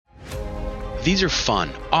These are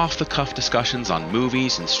fun, off-the-cuff discussions on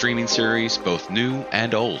movies and streaming series, both new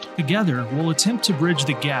and old. Together, we'll attempt to bridge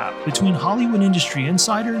the gap between Hollywood industry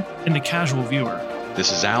insider and the casual viewer.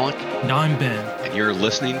 This is Alec. And I'm Ben. And you're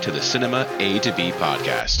listening to the Cinema A to B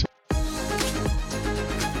podcast.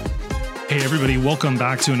 Hey everybody, welcome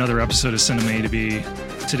back to another episode of Cinema A to B.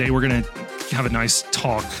 Today we're going to have a nice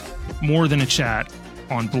talk, more than a chat,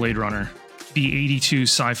 on Blade Runner, the 82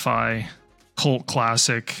 sci-fi cult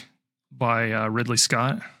classic by Ridley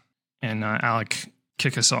Scott. And Alec,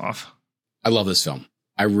 kick us off. I love this film.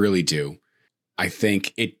 I really do. I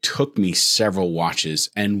think it took me several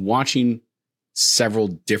watches and watching several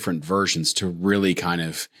different versions to really kind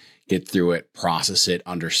of get through it, process it,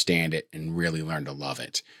 understand it, and really learn to love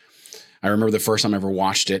it. I remember the first time I ever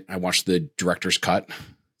watched it, I watched the director's cut.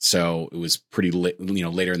 So it was pretty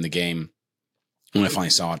later in the game when I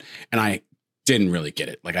finally saw it. And I didn't really get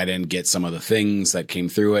it. Like, I didn't get some of the things that came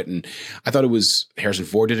through it. And I thought it was, Harrison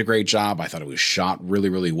Ford did a great job. I thought it was shot really,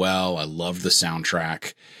 really well. I loved the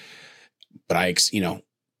soundtrack. But I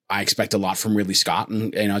expect a lot from Ridley Scott,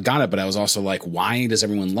 and I got it. But I was also like, why does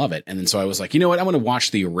everyone love it? And then so I was like, you know what? I'm going to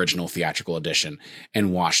watch the original theatrical edition,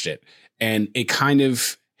 and watched it. And it kind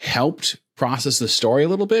of helped process the story a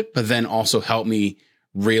little bit, but then also helped me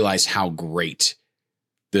realize how great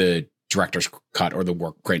the director's cut or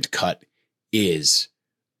the great cut is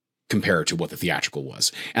compared to what the theatrical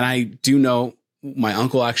was. And I do know my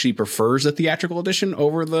uncle actually prefers the theatrical edition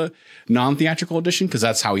over the non-theatrical edition, because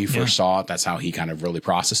that's how he first saw it. That's how he kind of really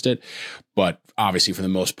processed it. But obviously, for the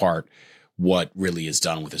most part, what really is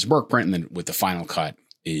done with his work print and then with the final cut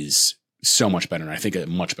is so much better. And I think a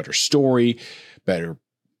much better story, better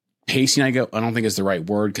pacing. I don't think is the right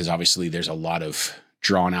word, because obviously there's a lot of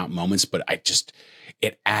drawn out moments, but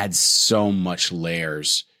it adds so much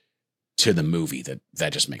layers to the movie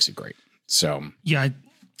that just makes it great. So yeah.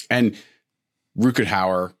 And Rutger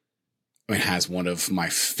Hauer, has one of my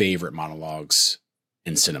favorite monologues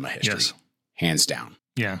in cinema history. Yes. Hands down.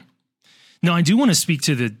 Yeah. Now, I do want to speak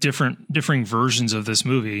to the differing versions of this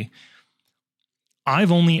movie.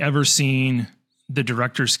 I've only ever seen the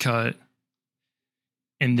director's cut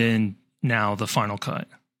and then now the final cut.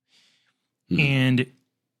 And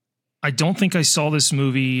I don't think I saw this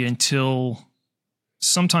movie until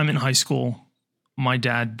sometime in high school. My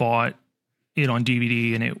dad bought it on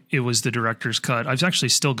DVD, and it was the director's cut. I've actually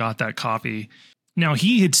still got that copy. Now,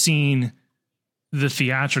 he had seen the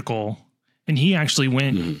theatrical, and he actually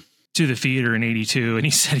went to the theater in 82, and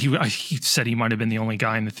he said he might have been the only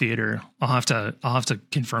guy in the theater. I'll have to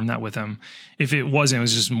confirm that with him. If it wasn't, it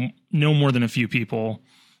was just no more than a few people,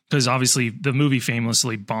 because obviously the movie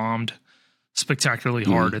famously bombed spectacularly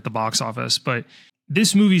hard at the box office. But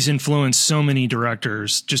this movie's influenced so many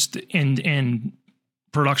directors, just and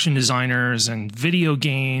production designers and video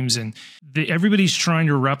games, and everybody's trying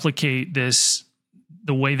to replicate this,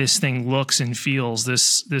 the way this thing looks and feels,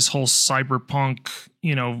 this whole cyberpunk,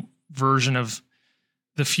 version of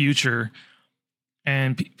the future.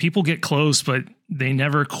 And people get close, but they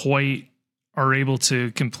never quite are able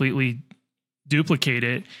to completely duplicate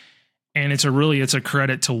it. And it's a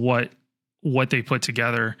credit to what they put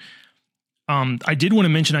together. I did want to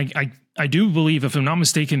mention, I do believe, if I'm not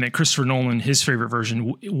mistaken, that Christopher Nolan, his favorite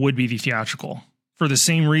version would be the theatrical, for the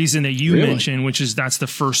same reason that you mentioned, which is that's the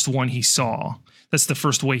first one he saw. That's the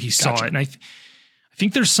first way he saw it. And I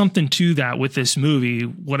think there's something to that with this movie.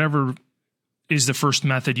 Whatever is the first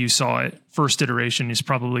method you saw it, first iteration, is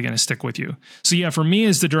probably going to stick with you. So yeah, for me,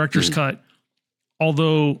 as the director's cut,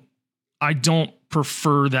 although I don't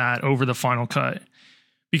prefer that over the final cut,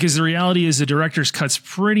 because the reality is the director's cut's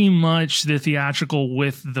pretty much the theatrical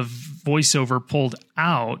with the voiceover pulled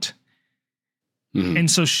out. And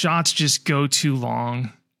so shots just go too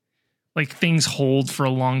long. Like, things hold for a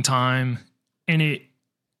long time. And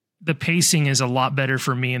the pacing is a lot better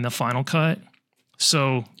for me in the final cut.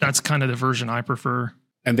 So that's kind of the version I prefer.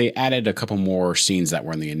 And they added a couple more scenes that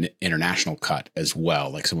were in the international cut as well,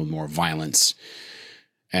 like some more violence.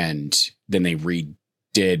 And then they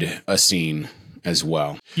redid a scene as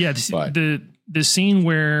well. Yeah, the scene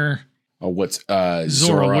where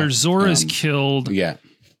Zora, where Zora's killed. Yeah,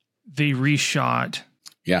 they reshot.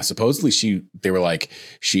 Yeah, supposedly they were like,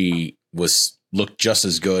 she looked just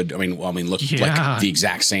as good. Looked like the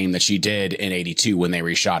exact same that she did in 82 when they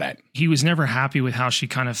reshot it. He was never happy with how she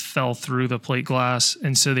kind of fell through the plate glass,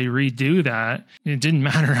 and so they redo that. It didn't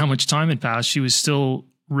matter how much time had passed; she was still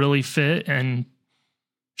really fit and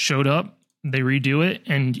showed up. They redo it,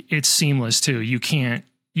 and it's seamless too. You can't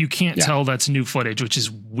tell that's new footage, which is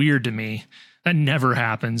weird to me. That never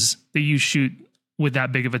happens, that you shoot with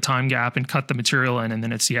that big of a time gap and cut the material in, and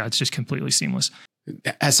then it's just completely seamless.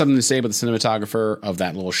 has something to say about the cinematographer of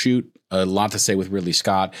that little shoot, a lot to say with Ridley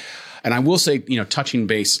Scott. And I will say, you know, touching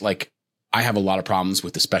base, like I have a lot of problems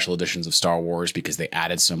with the special editions of Star Wars because they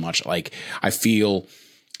added so much. Like I feel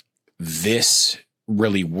this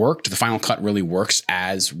really worked. The final cut really works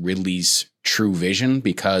as Ridley's true vision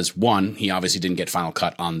because one, he obviously didn't get final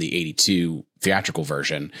cut on the 82 theatrical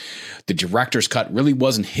version. The director's cut really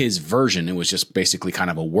wasn't his version. It was just basically kind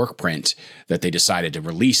of a work print that they decided to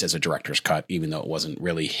release as a director's cut, even though it wasn't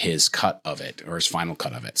really his cut of it or his final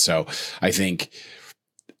cut of it. So I think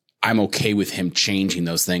I'm okay with him changing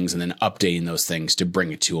those things and then updating those things to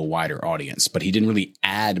bring it to a wider audience. But he didn't really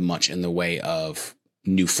add much in the way of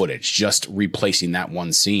new footage, just replacing that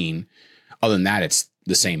one scene. Other than that, it's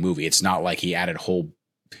the same movie. It's not like he added whole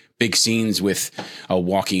big scenes with a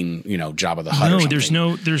walking, you know, Jabba the Hutt. No, there's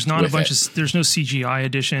no CGI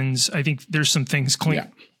additions. I think there's some things cleaned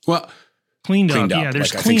up. Yeah,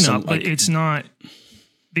 there's like, cleanup, but it's not,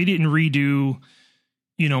 they didn't redo,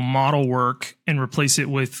 you know, model work and replace it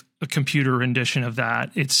with a computer rendition of that.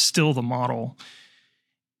 It's still the model.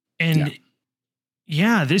 And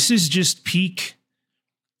yeah, this is just peak.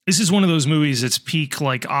 This is one of those movies that's peak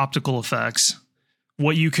like optical effects,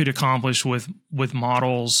 what you could accomplish with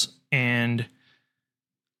models and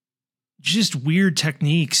just weird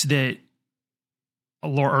techniques that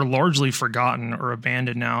are largely forgotten or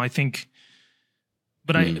abandoned now, I think.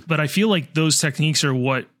 But I feel like those techniques are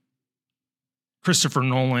what Christopher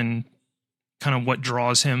Nolan, kind of what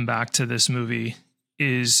draws him back to this movie,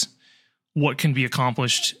 is what can be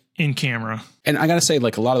accomplished in camera. And I got to say,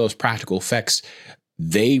 like a lot of those practical effects,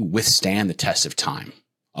 they withstand the test of time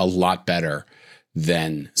a lot better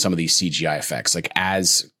than some of these CGI effects. Like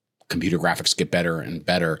as computer graphics get better and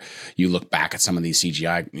better, you look back at some of these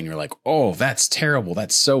CGI and you're like, oh, that's terrible.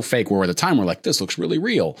 That's so fake. Where at the time we're like, this looks really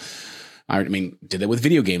real. I mean, did it with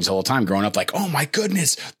video games all the time growing up. Like, oh my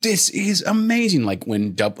goodness, this is amazing. Like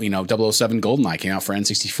when, 007 GoldenEye came out for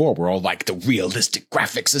N64, we're all like the realistic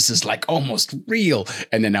graphics. This is like almost real.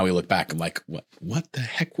 And then now we look back and like, what the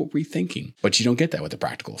heck were we thinking? But you don't get that with the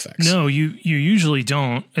practical effects. No, you usually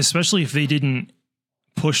don't, especially if they didn't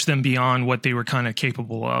push them beyond what they were kind of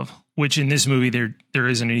capable of, which in this movie, there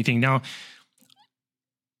isn't anything. Now,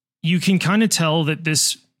 you can kind of tell that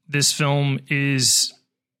this film is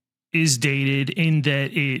dated in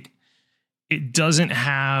that it doesn't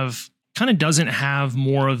have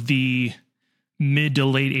more of the mid to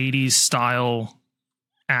late 80s style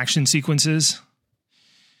action sequences.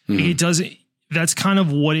 It doesn't, that's kind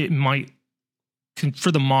of what it might,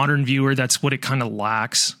 for the modern viewer, that's what it kind of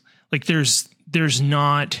lacks. Like there's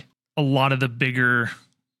not a lot of the bigger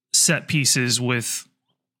set pieces with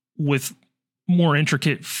more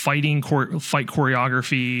intricate fight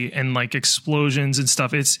choreography and like explosions and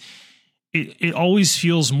stuff. It always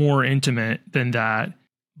feels more intimate than that,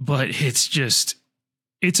 but it's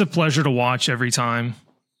a pleasure to watch every time.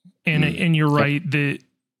 And you're right. The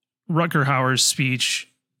Rutger Hauer's speech,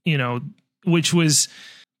 you know, which was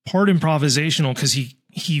part improvisational because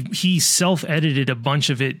he self-edited a bunch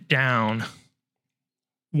of it down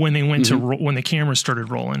when they went to when the camera started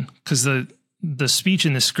rolling, because the speech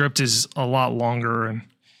in the script is a lot longer, and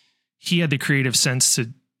he had the creative sense to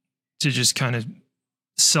just kind of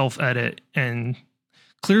self-edit and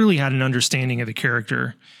clearly had an understanding of the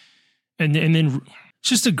character. And then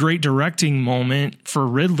just a great directing moment for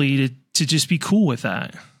Ridley to just be cool with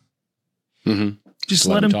that. Just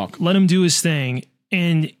let him do his thing.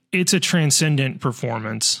 And it's a transcendent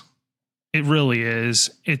performance. It really is.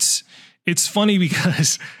 It's funny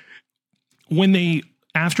because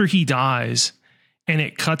after he dies and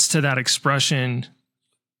it cuts to that expression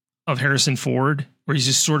of Harrison Ford where he's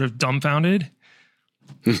just sort of dumbfounded,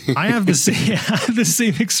 I have the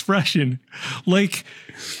same expression. Like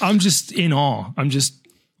I'm just in awe. I'm just,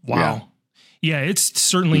 wow. Yeah, it's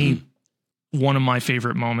certainly one of my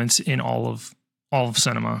favorite moments in all of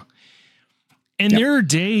cinema. And there are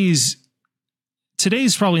days,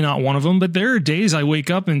 today's probably not one of them, but there are days I wake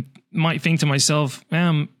up and might think to myself,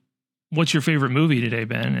 what's your favorite movie today,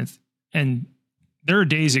 Ben? And there are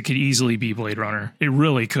days it could easily be Blade Runner. It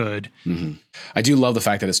really could. I do love the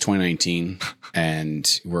fact that it's 2019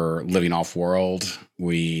 and we're living off world.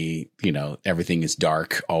 Everything is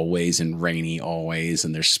dark always and rainy always.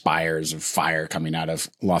 And there's spires of fire coming out of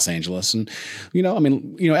Los Angeles. And,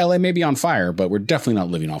 LA may be on fire, but we're definitely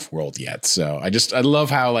not living off world yet. So I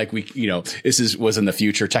love how was in the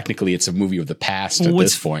future. Technically it's a movie of the past at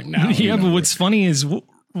this point now. Yeah. But what's funny is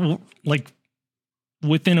like,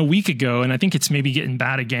 within a week ago, and I think it's maybe getting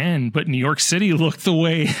bad again, but New York City looked the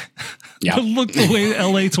way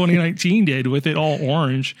LA 2019 did, with it all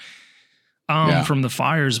orange from the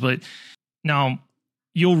fires. But now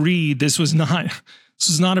you'll read this was not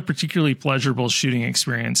a particularly pleasurable shooting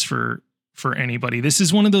experience for anybody. This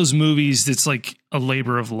is one of those movies that's like a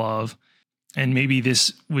labor of love. And maybe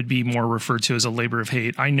this would be more referred to as a labor of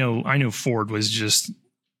hate. I know Ford was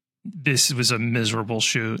this was a miserable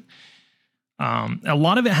shoot. A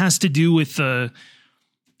lot of it has to do with the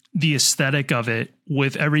aesthetic of it,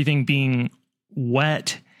 with everything being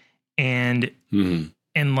wet and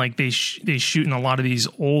like they shoot in a lot of these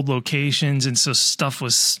old locations. And so stuff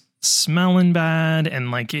was smelling bad.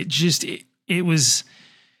 And like, it was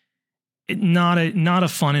not a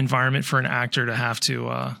fun environment for an actor to have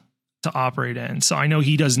to operate in. So I know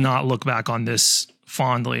he does not look back on this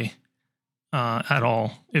fondly at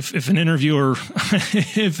all. If an interviewer,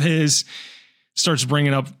 if his starts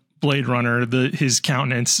bringing up Blade Runner, his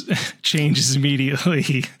countenance changes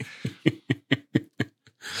immediately.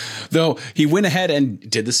 Though he went ahead and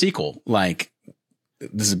did the sequel. Like,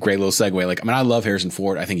 this is a great little segue. Like, I mean, I love Harrison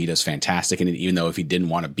Ford. I think he does fantastic. And even though if he didn't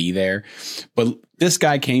want to be there, but this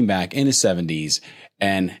guy came back in his 70s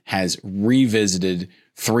and has revisited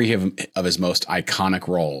 3 of his most iconic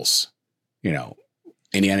roles,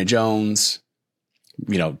 Indiana Jones,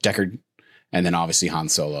 Deckard, and then obviously Han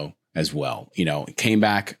Solo as well. Came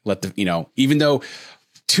back, even though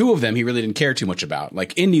 2 of them he really didn't care too much about.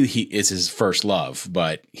 Like, Indy is his first love,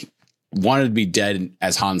 but he wanted to be dead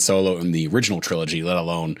as Han Solo in the original trilogy, let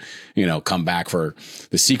alone, come back for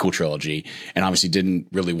the sequel trilogy. And obviously didn't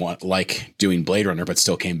really like doing Blade Runner, but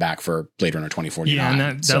still came back for Blade Runner 2049. Yeah,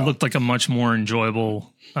 and that looked like a much more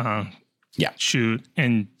enjoyable shoot.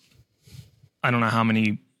 And I don't know how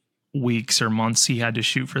many weeks or months he had to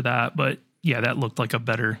shoot for that, but yeah, that looked like a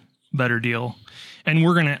better deal.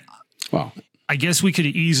 And I guess we could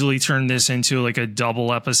easily turn this into like a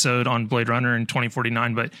double episode on Blade Runner in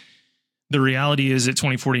 2049, but the reality is that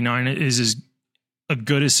 2049 is as a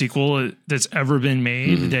good a sequel that's ever been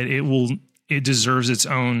made, that it deserves its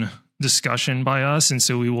own discussion by us. And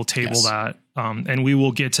so we will table that. And we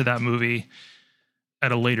will get to that movie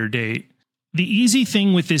at a later date. The easy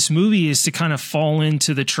thing with this movie is to kind of fall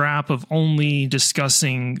into the trap of only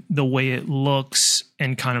discussing the way it looks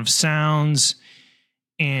and kind of sounds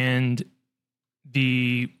and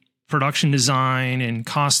the production design and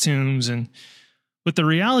costumes. But the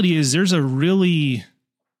reality is there's a really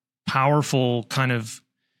powerful kind of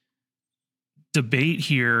debate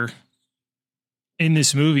here in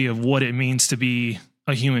this movie of what it means to be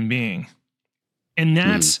a human being. And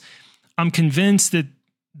I'm convinced that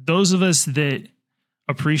those of us that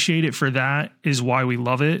appreciate it for that is why we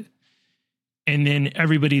love it. And then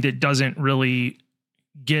everybody that doesn't really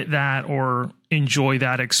get that or enjoy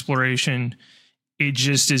that exploration, it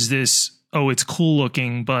just is this, it's cool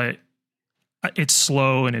looking, but it's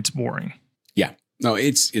slow and it's boring. Yeah, no,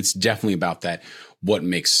 it's definitely about that. What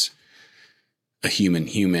makes a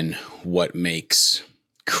human, what makes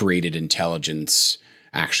created intelligence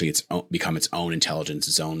actually become its own intelligence,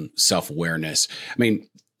 its own self-awareness. I mean,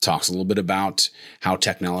 talks a little bit about how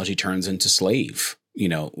technology turns into slave,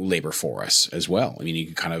 labor for us as well. I mean, you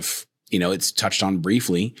can kind of, it's touched on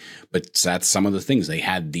briefly, but that's some of the things. They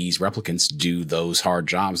had these replicants do those hard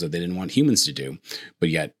jobs that they didn't want humans to do, but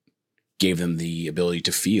yet gave them the ability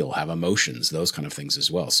to feel, have emotions, those kind of things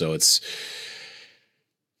as well. So it's,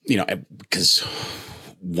 because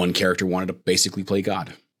one character wanted to basically play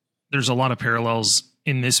God. There's a lot of parallels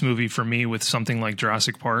in this movie for me with something like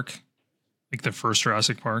Jurassic Park, like the first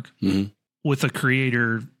Jurassic Park, with a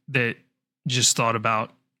creator that just thought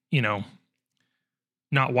about,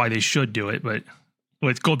 not why they should do it, but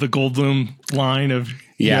what's called the Goldblum line of,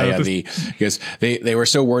 because they were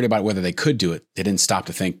so worried about whether they could do it, they didn't stop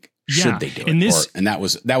to think, should they do it? And that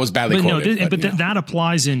was badly quoted. That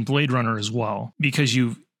applies in Blade Runner as well, because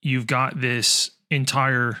you've got this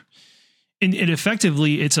entire, and it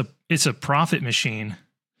effectively it's a profit machine.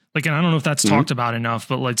 Like, and I don't know if that's talked about enough,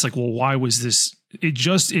 but it's like, well, why was this?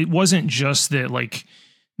 It wasn't just that like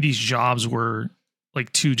these jobs were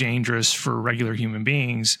like too dangerous for regular human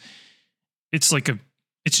beings. It's like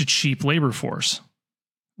it's a cheap labor force,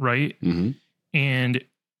 right? And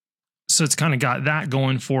so it's kind of got that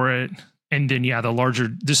going for it. And then, the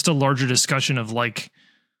larger discussion of like,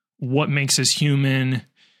 what makes us human?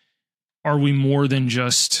 Are we more than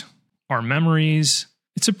just our memories?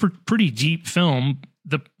 It's a pretty deep film.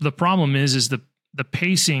 The problem is the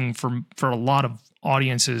pacing for a lot of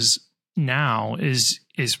audiences now is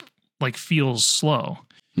like feels slow.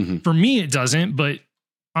 For me, it doesn't, but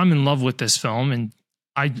I'm in love with this film and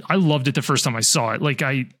I loved it the first time I saw it. Like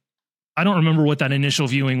I don't remember what that initial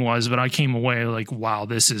viewing was, but I came away like, wow,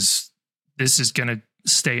 this is going to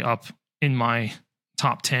stay up in my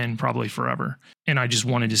top 10 probably forever. And I just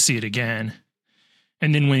wanted to see it again.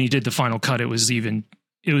 And then when he did the final cut, it was even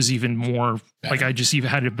more Better. like I just even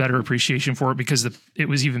had a better appreciation for it because it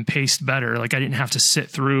was even paced better. Like I didn't have to sit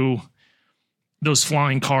through those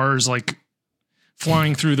flying cars, like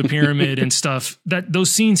flying through the pyramid and stuff. That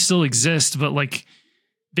those scenes still exist, but like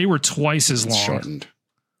they were twice as long. Shortened.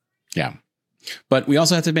 Yeah. But we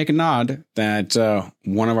also have to make a nod that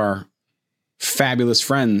one of our fabulous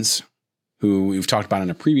friends who we've talked about in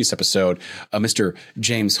a previous episode, Mr.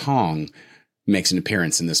 James Hong, makes an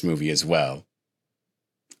appearance in this movie as well.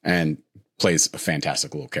 And plays a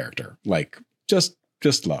fantastic little character. Like, just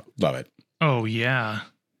love it. Oh, yeah.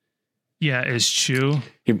 Yeah, as Chew.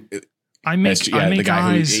 I the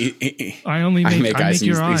guy eyes. Who, I make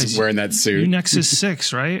your eyes. He's wearing that suit. You Nexus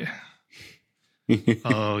 6, right?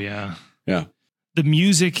 Oh, yeah. Yeah. The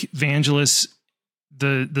music, Vangelis,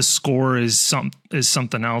 the score is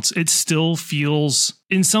something else. It still feels,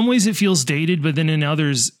 in some ways it feels dated, but then in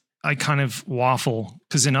others I kind of waffle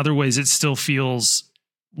because in other ways it still feels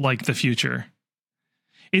like the future.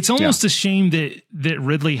 It's almost a shame that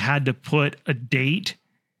Ridley had to put a date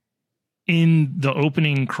in the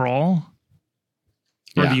opening crawl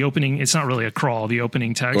or the opening. It's not really a crawl, the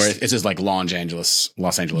opening text. Or it's just like Los Angeles,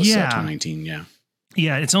 2019. Yeah.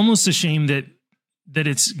 Yeah. It's almost a shame that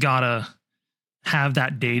it's gotta have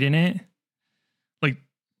that date in it. Like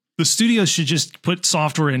the studios should just put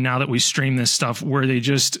software in now that we stream this stuff where they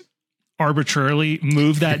just arbitrarily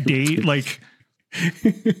move that date. Like,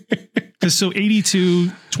 because so 82,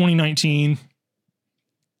 2019,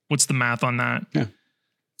 what's the math on that? Yeah.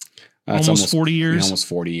 Almost 40 years. Yeah, almost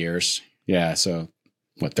 40 years. Yeah. So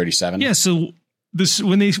what, 37? Yeah. So this,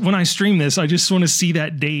 when I stream this, I just want to see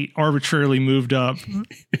that date arbitrarily moved up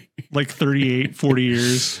like 38, 40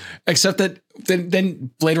 years. Except that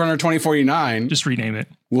then Blade Runner 2049. Just rename it.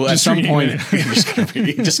 Well, just at some point,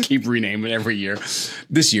 just keep renaming it every year.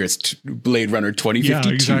 This year it's Blade Runner 2052.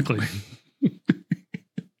 Yeah, exactly.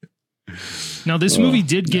 Now this movie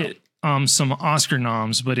did get some Oscar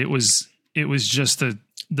noms, but it was just the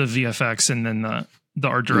VFX and then the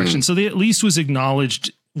art direction. So they at least was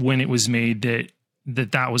acknowledged when it was made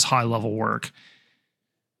that was high level work.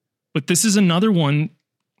 But this is another one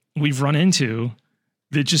we've run into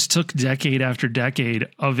that just took decade after decade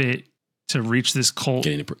of it to reach this cult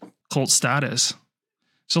status.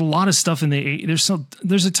 So a lot of stuff in the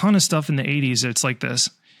there's a ton of stuff in the 80s that's like this.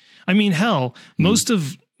 I mean, hell, most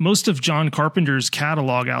of John Carpenter's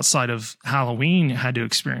catalog outside of Halloween had to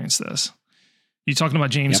experience this. You talking about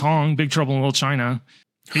James Hong, Big Trouble in Little China?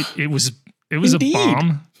 It was Indeed. a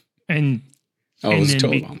bomb, and it was a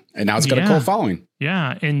total bomb, and now it's got a cult following.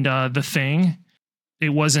 Yeah, and The Thing, it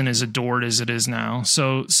wasn't as adored as it is now.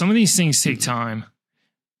 So some of these things take time.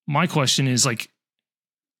 My question is like,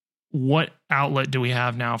 what outlet do we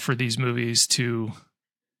have now for these movies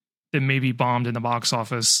that maybe bombed in the box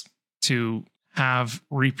office to have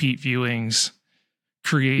repeat viewings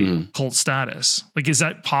create cult status? Like, is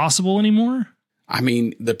that possible anymore? I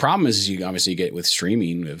mean, the problem is you obviously get with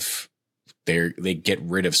streaming if they get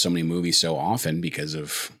rid of so many movies so often because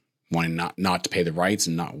of wanting not to pay the rights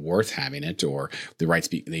and not worth having it, or the rights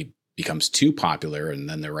becomes too popular and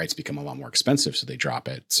then the rights become a lot more expensive, so they drop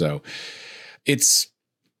it. So I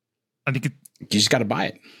think you just got to buy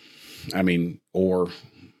it. I mean, or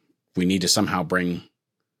we need to somehow bring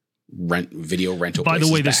video rental. By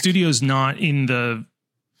the way, back. the studio's not in the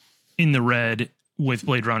red with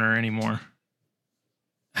Blade Runner anymore.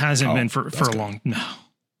 Hasn't been for a long.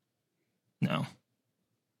 No.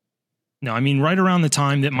 I mean, right around the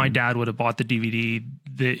time that my dad would have bought the DVD,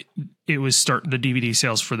 the DVD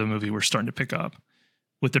sales for the movie were starting to pick up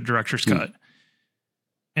with the director's cut,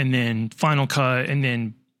 and then final cut, and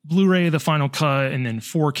then Blu-ray, the final cut, and then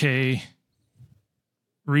 4K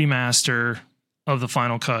remaster of the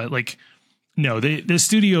final cut. Like, no, the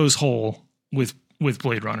studio's whole with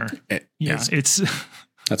Blade Runner. It's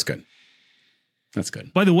that's good. That's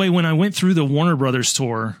good. By the way, when I went through the Warner Brothers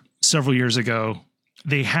tour several years ago,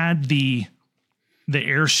 they had the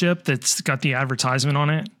airship that's got the advertisement on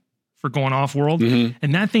it for going off world. Mm-hmm.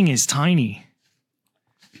 And that thing is tiny.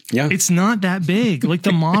 Yeah. It's not that big. Like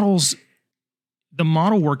the model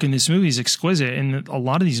work in this movie is exquisite. And a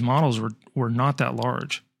lot of these models were not that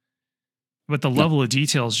large, but the level of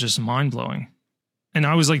detail is just mind blowing. And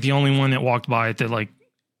I was like the only one that walked by it that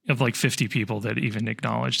of 50 people that even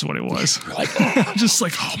acknowledged what it was. Just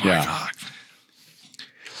like, oh my God.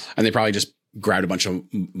 And they probably just grabbed a bunch of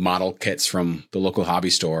model kits from the local hobby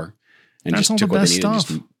store and that's just took what they needed and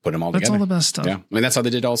just put them all together. That's all the best stuff. Yeah. I mean, that's how they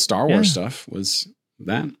did all Star Wars stuff, was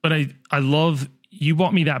that. But I love, you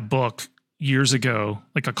bought me that book years ago,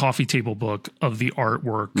 like a coffee table book of the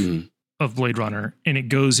artwork of Blade Runner. And it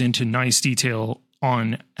goes into nice detail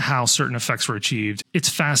on how certain effects were achieved. It's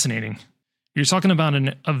fascinating. You're talking about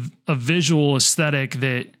a visual aesthetic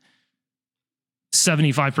that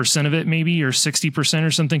 75% of it maybe, or 60%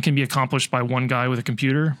 or something, can be accomplished by one guy with a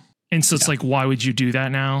computer. And so it's like, why would you do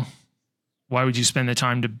that now? Why would you spend the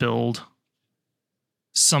time to build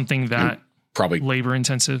something that probably labor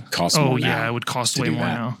intensive? Costs more yeah, now it would cost way do more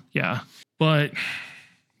that. now. Yeah. But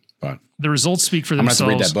the results speak for I'm going to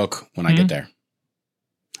themselves. have to read that book when I get there.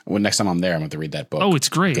 When next time I'm there, I'm going to read that book. Oh, it's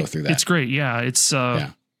great. Go through that. It's great. Yeah. It's, it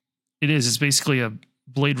is. It's basically a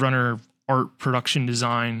Blade Runner art production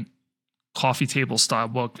design coffee table style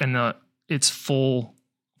book. And it's full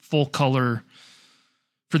color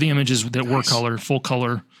for the images that were color, full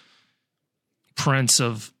color prints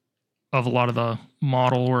of a lot of the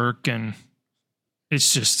model work. And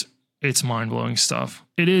it's mind blowing stuff.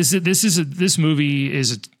 This movie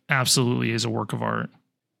is absolutely a work of art,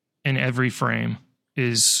 and every frame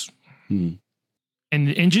is,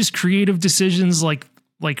 and just creative decisions like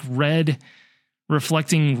red,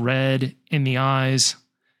 reflecting red in the eyes.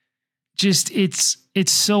 Just, it's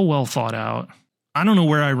so well thought out. I don't know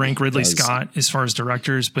where I rank Ridley Scott as far as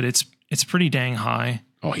directors, but it's pretty dang high.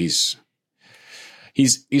 Oh, he's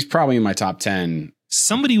probably in my top 10.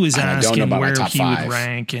 Somebody was asking where he 5. would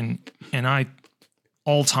rank, and I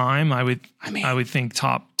all time I would think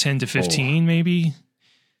top 10 to 15 maybe.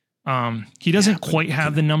 He doesn't quite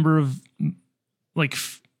have the number of like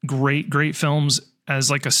great films as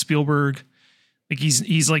like a Spielberg. Like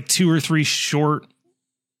he's like 2 or 3 short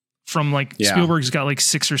from like Spielberg's got like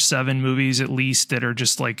 6 or 7 movies at least that are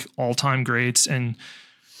just like all time greats, and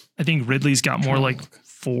I think Ridley's got more like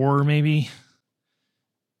 4 maybe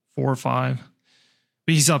 4 or 5.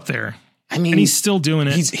 But he's up there. I mean, and he's still doing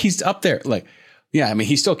it. He's up there. Like, yeah, I mean,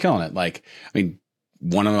 he's still killing it. Like, I mean,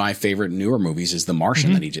 one of my favorite newer movies is The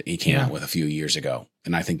Martian that he came out with a few years ago.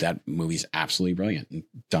 And I think that movie's absolutely brilliant and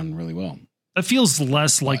done really well. It feels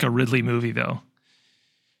less like a Ridley movie though.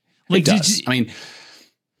 Like, it does. I mean,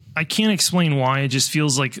 I can't explain why. It just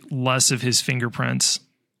feels like less of his fingerprints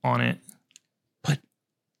on it. But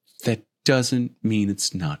that doesn't mean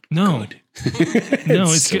it's not good. No,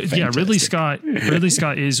 it's so good. Fantastic. Yeah, Ridley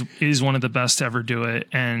Scott is one of the best to ever do it,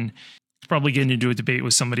 and probably getting into a debate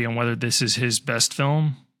with somebody on whether this is his best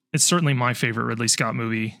film. It's certainly my favorite Ridley Scott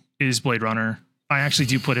movie is Blade Runner. I actually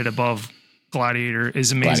do put it above Gladiator.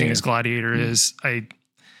 As amazing as Gladiator is,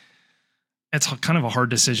 it's kind of a hard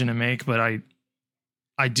decision to make, but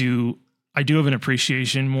I do have an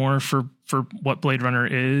appreciation more for what Blade Runner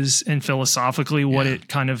is, and philosophically what it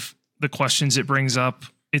kind of, the questions it brings up.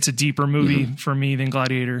 It's a deeper movie for me than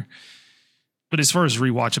Gladiator. But as far as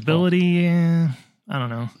rewatchability, I don't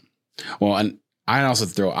know. Well, and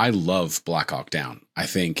I love Black Hawk Down. I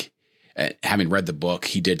think having read the book,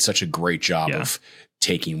 he did such a great job of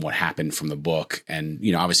taking what happened from the book and,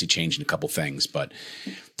 obviously changing a couple things, but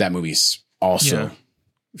that movie's also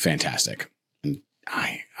fantastic. And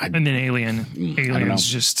and then Alien's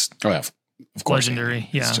just of course, legendary.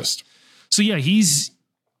 It's just, so he's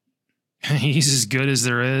as good as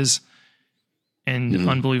there is, and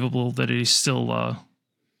unbelievable that he's still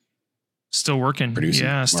working.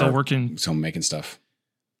 Producing, still working. Still making stuff.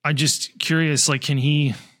 I'm just curious, like, can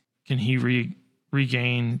he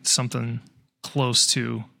regain something close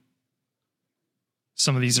to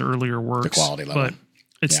some of these earlier works? The quality level. But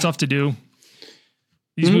it's tough to do.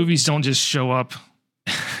 These movies don't just show up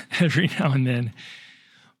every now and then.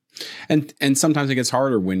 And sometimes it gets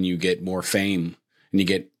harder when you get more fame and you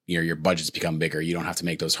get, your budgets become bigger. You don't have to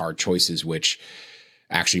make those hard choices, which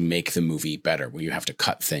actually make the movie better, where you have to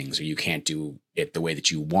cut things or you can't do it the way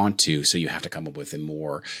that you want to. So you have to come up with a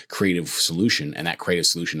more creative solution. And that creative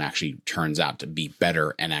solution actually turns out to be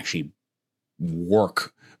better and actually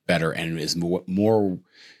work better and is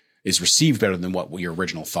is received better than what your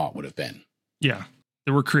original thought would have been. Yeah.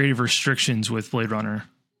 There were creative restrictions with Blade Runner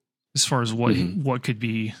as far as what could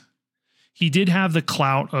be. He did have the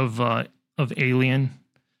clout of Alien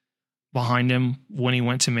behind him when he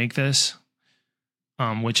went to make this,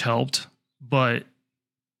 which helped. But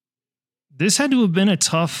this had to have been a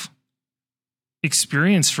tough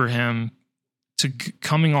experience for him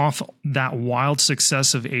coming off that wild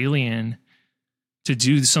success of Alien to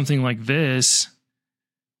do something like this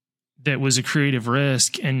that was a creative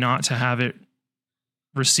risk and not to have it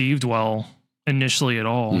received well initially at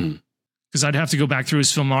all. Because I'd have to go back through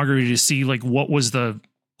his filmography to see like what was the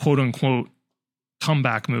quote unquote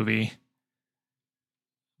comeback movie.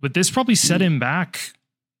 But this probably set him back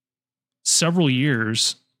several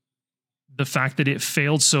years. The fact that it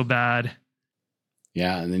failed so bad.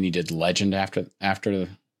 Yeah, and then he did Legend after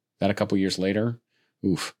that a couple years later.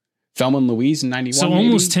 Oof. Thelma and Louise in 91. So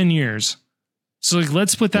almost 10 years. So like,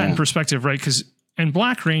 let's put that in perspective, right? Because and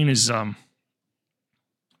Black Rain is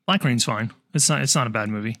Black Rain's fine. It's not a bad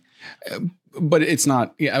movie. But it's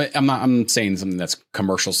not. Yeah, I'm saying something that's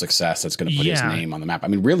commercial success that's going to put his name on the map. I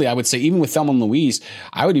mean, really, I would say even with Thelma and Louise,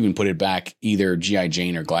 I would even put it back either G.I.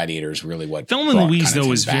 Jane or Gladiator is really what Thelma and Louise though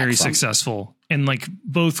was very successful, and like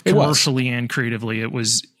both commercially and creatively, it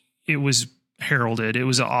was heralded. It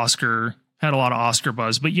was an Oscar, had a lot of Oscar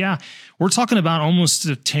buzz. But yeah, we're talking about almost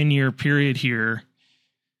a 10-year period here,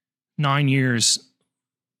 9 years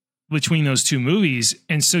between those two movies.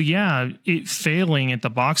 And so, yeah, it failing at the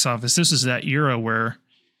box office, this is that era where it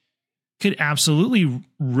could absolutely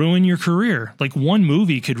ruin your career. Like one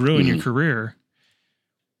movie could ruin your career.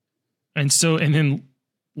 And so, and then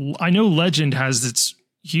I know Legend has its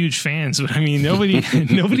huge fans, but I mean,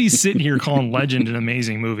 nobody's sitting here calling Legend an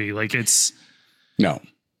amazing movie. Like it's no.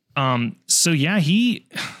 So yeah,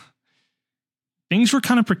 things were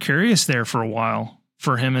kind of precarious there for a while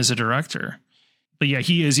for him as a director. But yeah,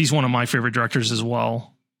 he's one of my favorite directors as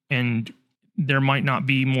well. And there might not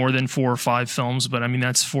be more than 4 or 5 films, but I mean,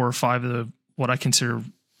 that's 4 or 5 of what I consider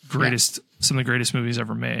some of the greatest movies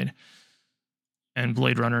ever made. And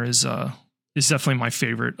Blade Runner is definitely my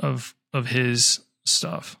favorite of his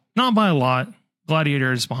stuff. Not by a lot.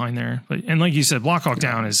 Gladiator is behind there, and like you said, Black Hawk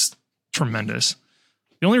Down is tremendous.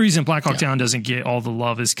 The only reason Black Hawk Down doesn't get all the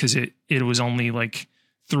love is because it was only like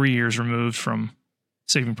 3 years removed from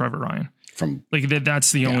Saving Private Ryan.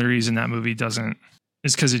 That's the only reason that movie doesn't,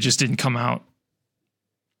 is because it just didn't come out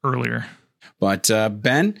earlier. But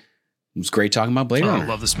Ben, it was great talking about Blade Runner. I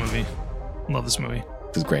love this movie.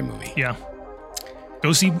 It's a great movie. Yeah.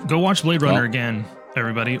 Go watch Blade Runner again,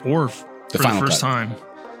 everybody, or for the first time.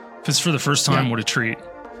 If it's for the first time, what a treat.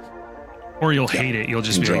 Or you'll hate it. You'll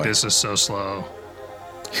just be like, this is so slow.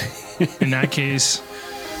 In that case,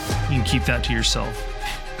 you can keep that to yourself.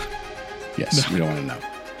 Yes, we don't want to know.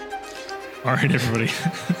 All right, everybody.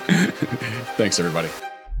 Thanks, everybody.